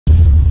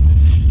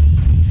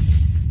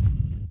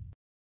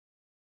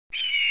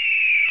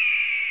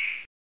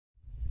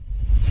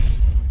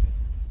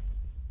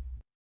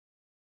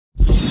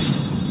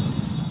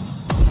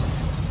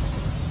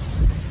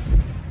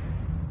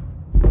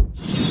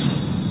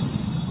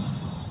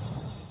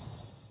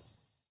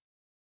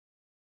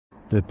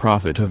The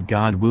prophet of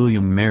God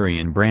William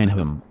Marion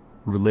Branham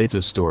relates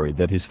a story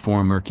that his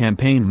former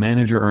campaign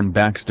manager Ern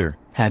Baxter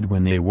had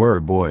when they were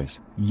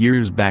boys,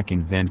 years back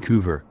in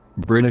Vancouver,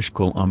 British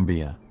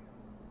Columbia.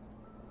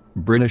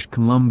 British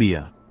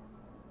Columbia,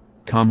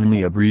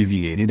 commonly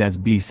abbreviated as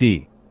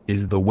BC,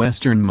 is the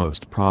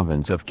westernmost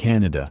province of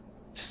Canada,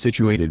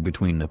 situated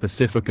between the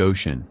Pacific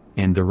Ocean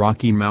and the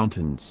Rocky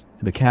Mountains.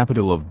 The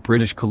capital of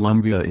British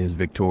Columbia is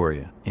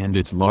Victoria, and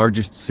its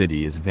largest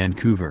city is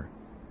Vancouver.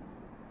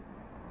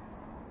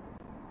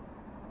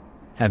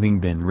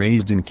 Having been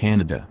raised in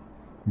Canada,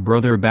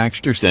 Brother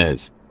Baxter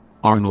says,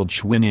 Arnold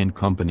Schwinn and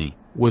Company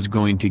was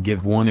going to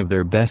give one of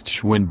their best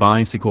Schwinn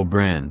bicycle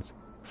brands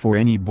for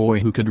any boy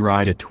who could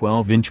ride a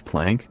 12-inch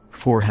plank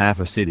for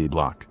half a city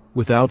block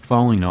without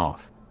falling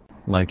off.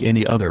 Like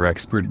any other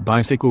expert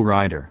bicycle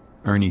rider,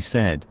 Ernie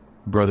said,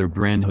 Brother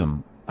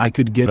Branham, I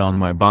could get on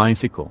my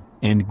bicycle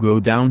and go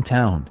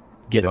downtown,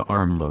 get an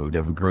armload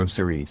of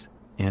groceries,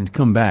 and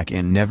come back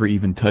and never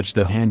even touch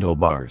the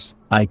handlebars.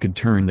 I could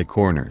turn the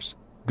corners,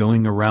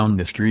 going around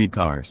the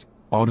streetcars,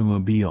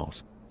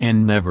 automobiles,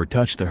 and never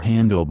touch the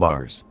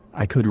handlebars.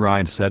 I could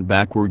ride set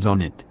backwards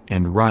on it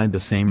and ride the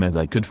same as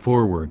I could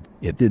forward.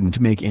 It didn't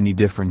make any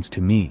difference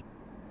to me.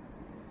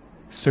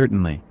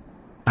 Certainly,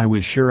 I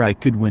was sure I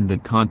could win the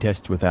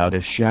contest without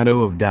a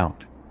shadow of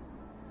doubt.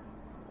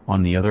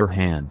 On the other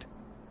hand,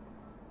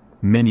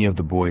 many of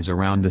the boys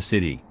around the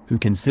city, who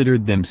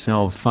considered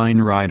themselves fine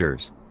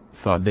riders,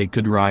 thought they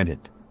could ride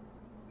it,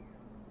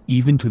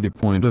 even to the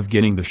point of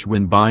getting the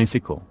Schwinn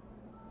bicycle.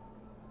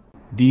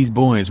 These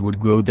boys would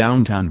go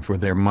downtown for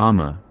their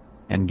mama,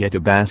 and get a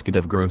basket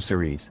of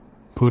groceries,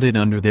 put it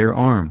under their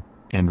arm,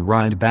 and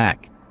ride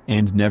back,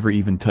 and never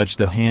even touch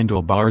the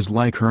handlebars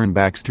like Ern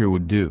Baxter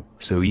would do.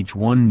 So each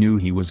one knew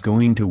he was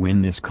going to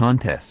win this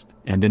contest,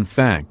 and in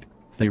fact,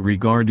 they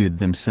regarded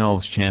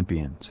themselves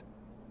champions.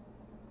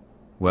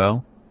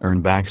 Well,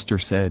 Ern Baxter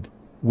said,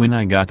 when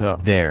I got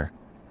up there,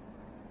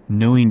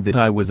 knowing that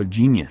I was a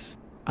genius,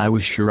 I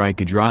was sure I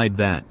could ride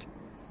that.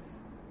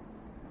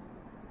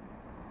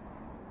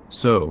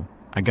 So,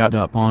 I got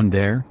up on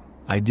there,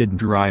 I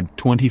didn't ride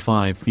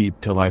 25 feet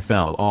till I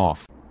fell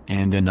off,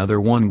 and another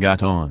one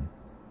got on.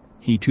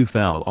 He too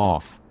fell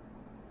off.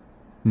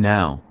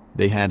 Now,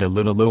 they had a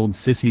little old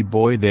sissy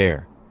boy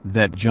there,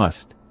 that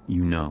just,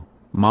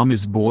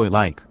 mama's boy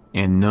like,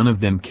 and none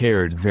of them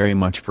cared very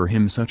much for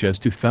him such as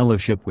to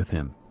fellowship with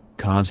him,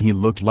 'cause he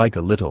looked like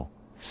a little,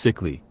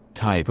 sickly,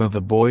 type of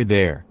a boy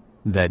there,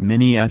 that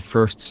many at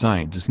first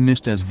sight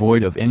dismissed as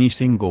void of any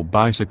single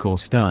bicycle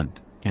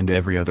stunt, and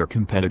every other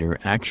competitor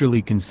actually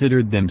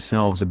considered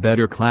themselves a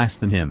better class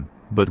than him,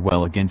 but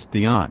well against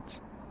the odds,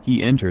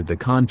 he entered the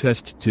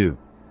contest too.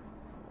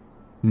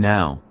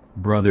 Now,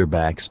 Brother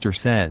Baxter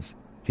says,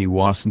 he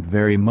wasn't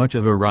very much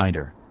of a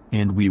rider,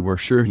 and we were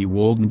sure he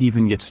wouldn't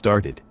even get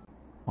started.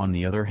 On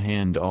the other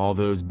hand, all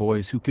those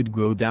boys who could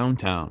go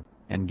downtown,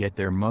 and get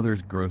their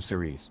mother's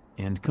groceries,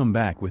 and come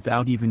back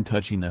without even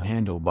touching the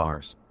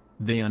handlebars,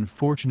 they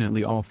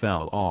unfortunately all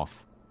fell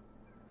off.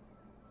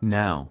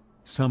 Now,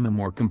 some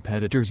more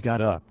competitors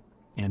got up,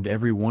 and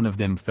every one of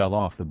them fell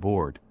off the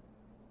board.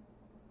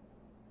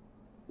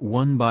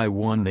 One by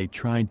one they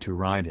tried to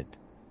ride it,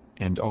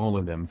 and all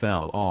of them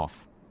fell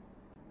off.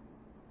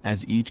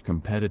 As each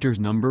competitor's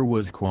number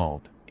was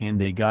called, and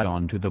they got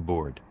onto the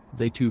board,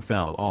 they too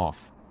fell off.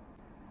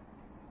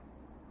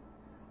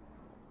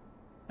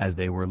 As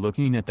they were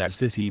looking at that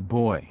sissy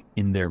boy,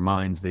 in their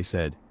minds they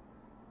said,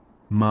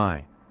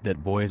 My,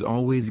 that boy's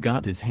always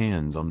got his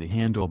hands on the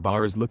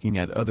handlebars looking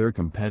at other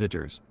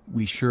competitors,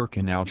 we sure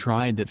can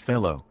outride that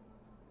fellow.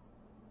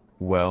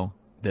 Well,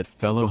 that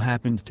fellow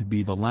happened to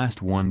be the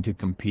last one to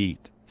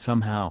compete,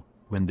 somehow,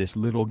 when this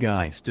little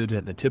guy stood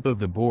at the tip of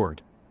the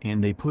board,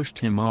 and they pushed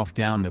him off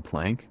down the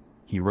plank,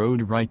 he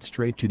rode right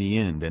straight to the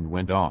end and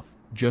went off,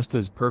 just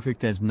as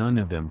perfect as none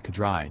of them could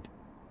ride.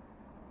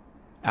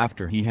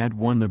 After he had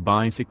won the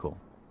bicycle,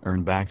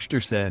 Ern Baxter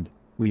said,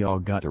 we all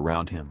got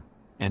around him,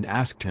 and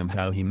asked him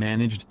how he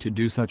managed to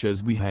do such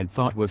as we had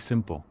thought was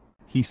simple.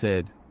 He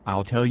said,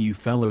 I'll tell you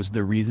fellows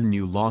the reason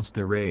you lost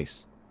the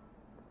race.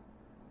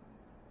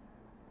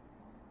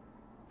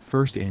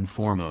 First and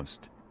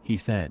foremost, he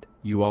said,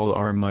 you all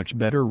are much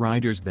better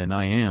riders than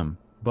I am,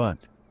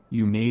 but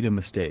you made a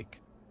mistake.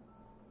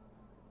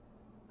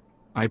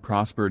 I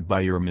prospered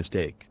by your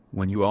mistake.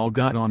 When you all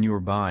got on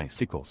your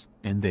bicycles,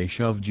 and they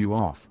shoved you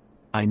off,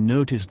 I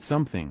noticed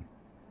something.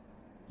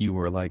 You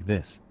were like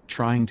this,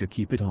 trying to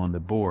keep it on the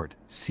board.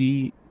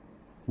 See?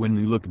 When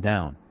you look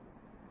down,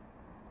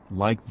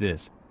 like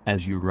this,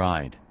 as you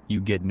ride,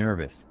 you get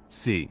nervous,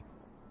 see?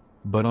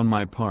 But on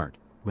my part,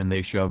 when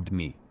they shoved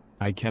me,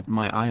 I kept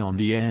my eye on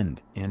the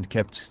end and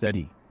kept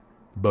steady.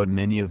 But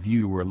many of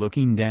you were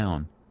looking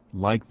down,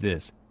 like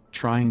this,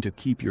 trying to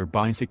keep your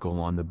bicycle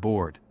on the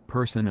board.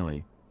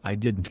 Personally, I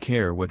didn't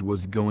care what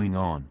was going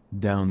on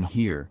down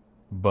here,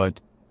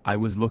 but I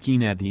was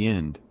looking at the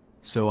end,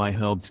 so I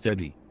held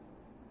steady.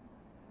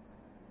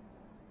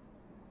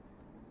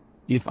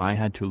 If I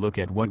had to look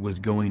at what was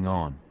going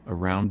on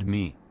around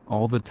me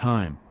all the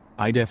time,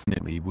 I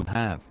definitely would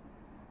have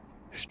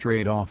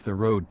straight off the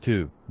road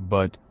too,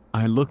 but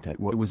I looked at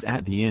what was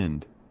at the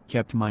end,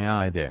 kept my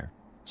eye there,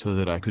 so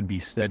that I could be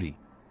steady.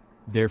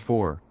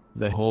 Therefore,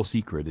 the whole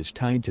secret is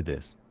tied to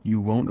this. You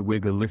won't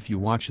wiggle if you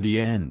watch the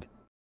end.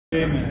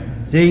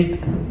 Amen. See,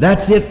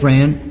 that's it,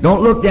 friend.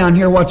 Don't look down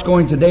here what's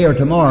going today or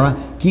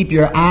tomorrow. Keep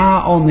your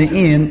eye on the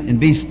end and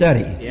be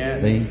steady.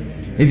 Yeah. See?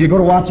 If you go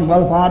to watching,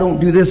 well, if I don't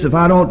do this, if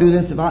I don't do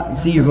this,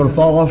 see, you're going to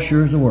fall off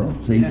sure as the world.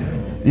 See? Yeah.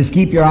 Just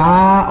keep your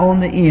eye on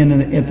the end,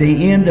 and at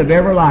the end of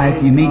every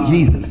life, you meet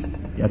Jesus.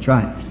 That's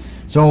right.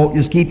 So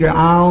just keep your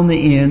eye on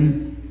the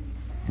end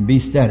and be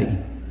steady.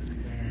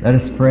 Let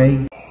us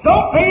pray.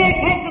 Don't pay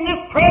attention to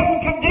this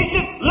present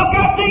condition. Look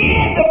at the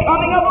end, the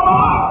coming of the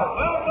Lord.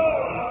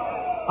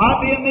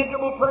 I'd be a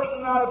miserable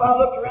person now if I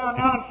looked around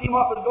now and seen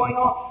what was going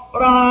on.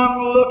 But I'm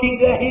looking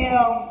to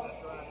Him,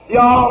 the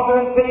author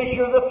and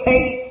finisher of the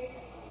faith.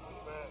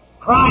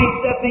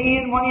 Christ at the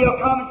end, when He'll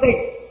come and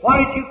say,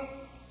 why did you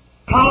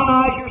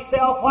colonize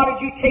yourself? Why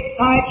did you take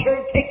sides here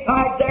and take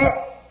sides there?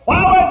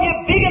 Why wasn't you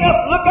big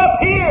enough to look up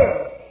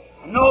here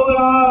and know that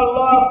I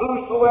love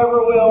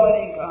whosoever will, let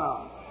him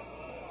come?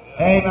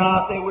 Amen.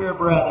 I say we're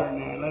brethren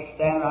now. Let's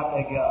stand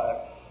right together.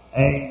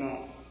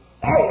 Amen.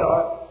 There you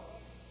are.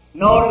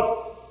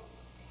 Notice.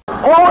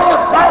 Oh,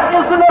 if that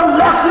isn't a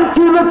lesson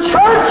to the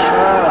church!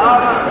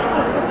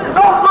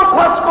 Don't look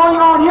what's going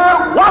on here.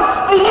 Watch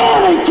the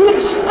end and keep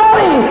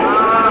studying.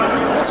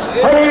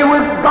 Stay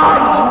with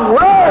God's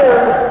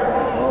Word.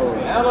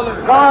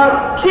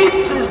 God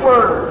keeps His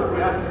Word.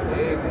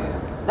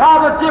 Now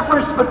the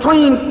difference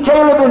between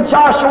Caleb and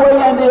Joshua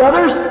and the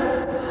others,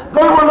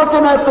 they were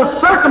looking at the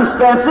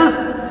circumstances,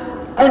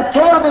 and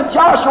Caleb and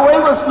Joshua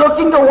was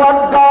looking to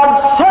what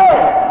God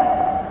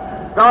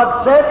said.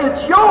 God said,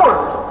 it's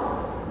yours.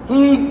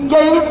 He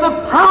gave the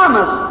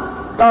promise.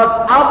 God's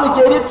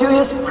obligated to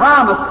His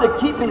promise to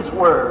keep His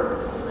Word.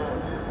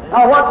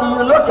 Now what do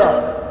you look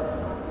at?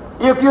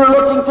 If you're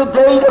looking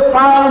today to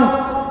find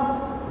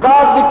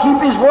God to keep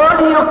His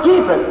Word, He'll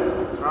keep it.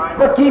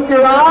 But keep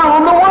your eye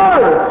on the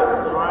Word.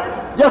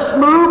 Just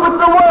move with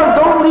the Word.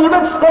 Don't leave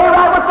it. Stay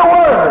right with the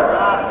Word.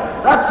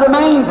 That's the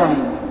main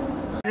thing.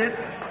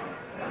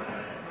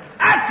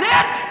 That's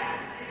it.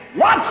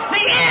 Watch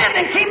the end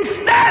and keep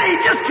steady.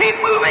 Just keep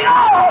moving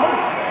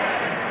on.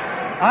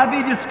 I'd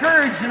be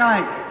discouraged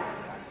tonight.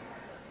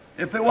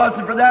 If it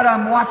wasn't for that,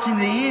 I'm watching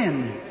the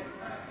end.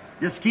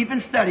 Just keep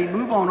and steady.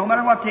 Move on. No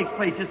matter what takes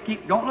place, just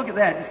keep. Don't look at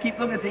that. Just keep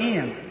looking at the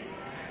end.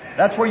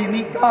 That's where you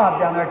meet God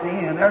down there at the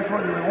end. That's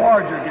where the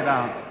rewards are given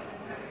out.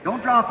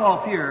 Don't drop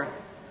off here.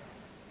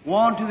 Go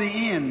on to the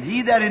end.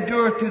 He that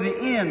endureth to the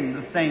end,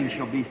 the same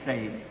shall be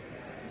saved.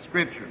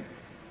 Scripture.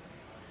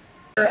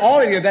 All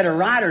of you are better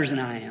riders than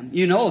I am.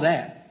 You know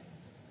that.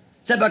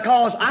 Said,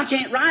 because I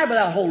can't ride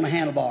without holding the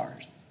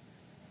handlebars.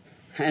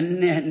 And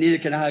neither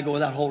can I go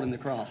without holding the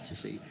cross, you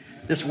see.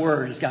 This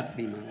Word has got to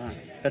be my life.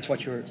 That's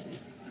what you're saying.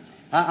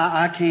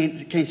 I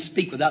can't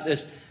speak without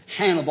this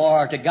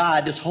handlebar to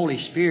guide this Holy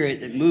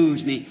Spirit that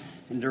moves me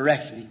and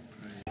directs me.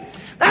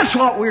 That's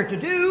what we're to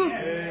do.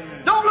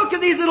 Don't look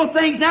at these little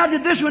things now.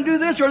 Did this one do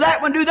this or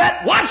that one do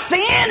that? Watch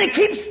the end and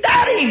keep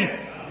studying.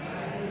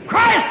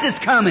 Christ is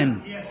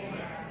coming.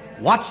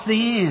 Watch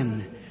the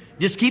end.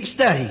 Just keep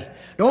studying.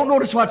 Don't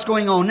notice what's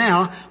going on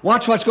now.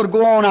 Watch what's going to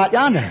go on out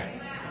yonder.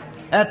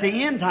 At the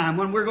end time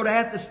when we're going to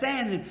have to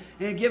stand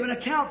and give an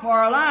account for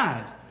our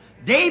lives.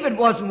 David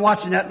wasn't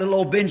watching that little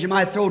old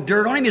Benjamite throw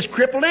dirt on him. He's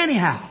crippled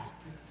anyhow.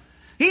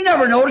 He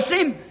never noticed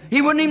him.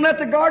 He wouldn't even let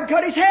the guard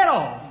cut his head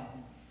off.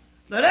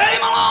 Let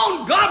him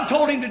alone. God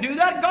told him to do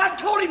that. God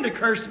told him to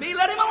curse me.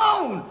 Let him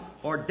alone.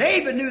 For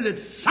David knew that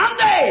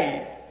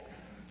someday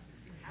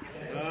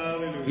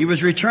he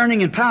was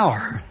returning in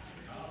power.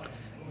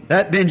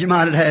 That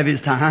Benjamin would have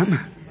his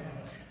time.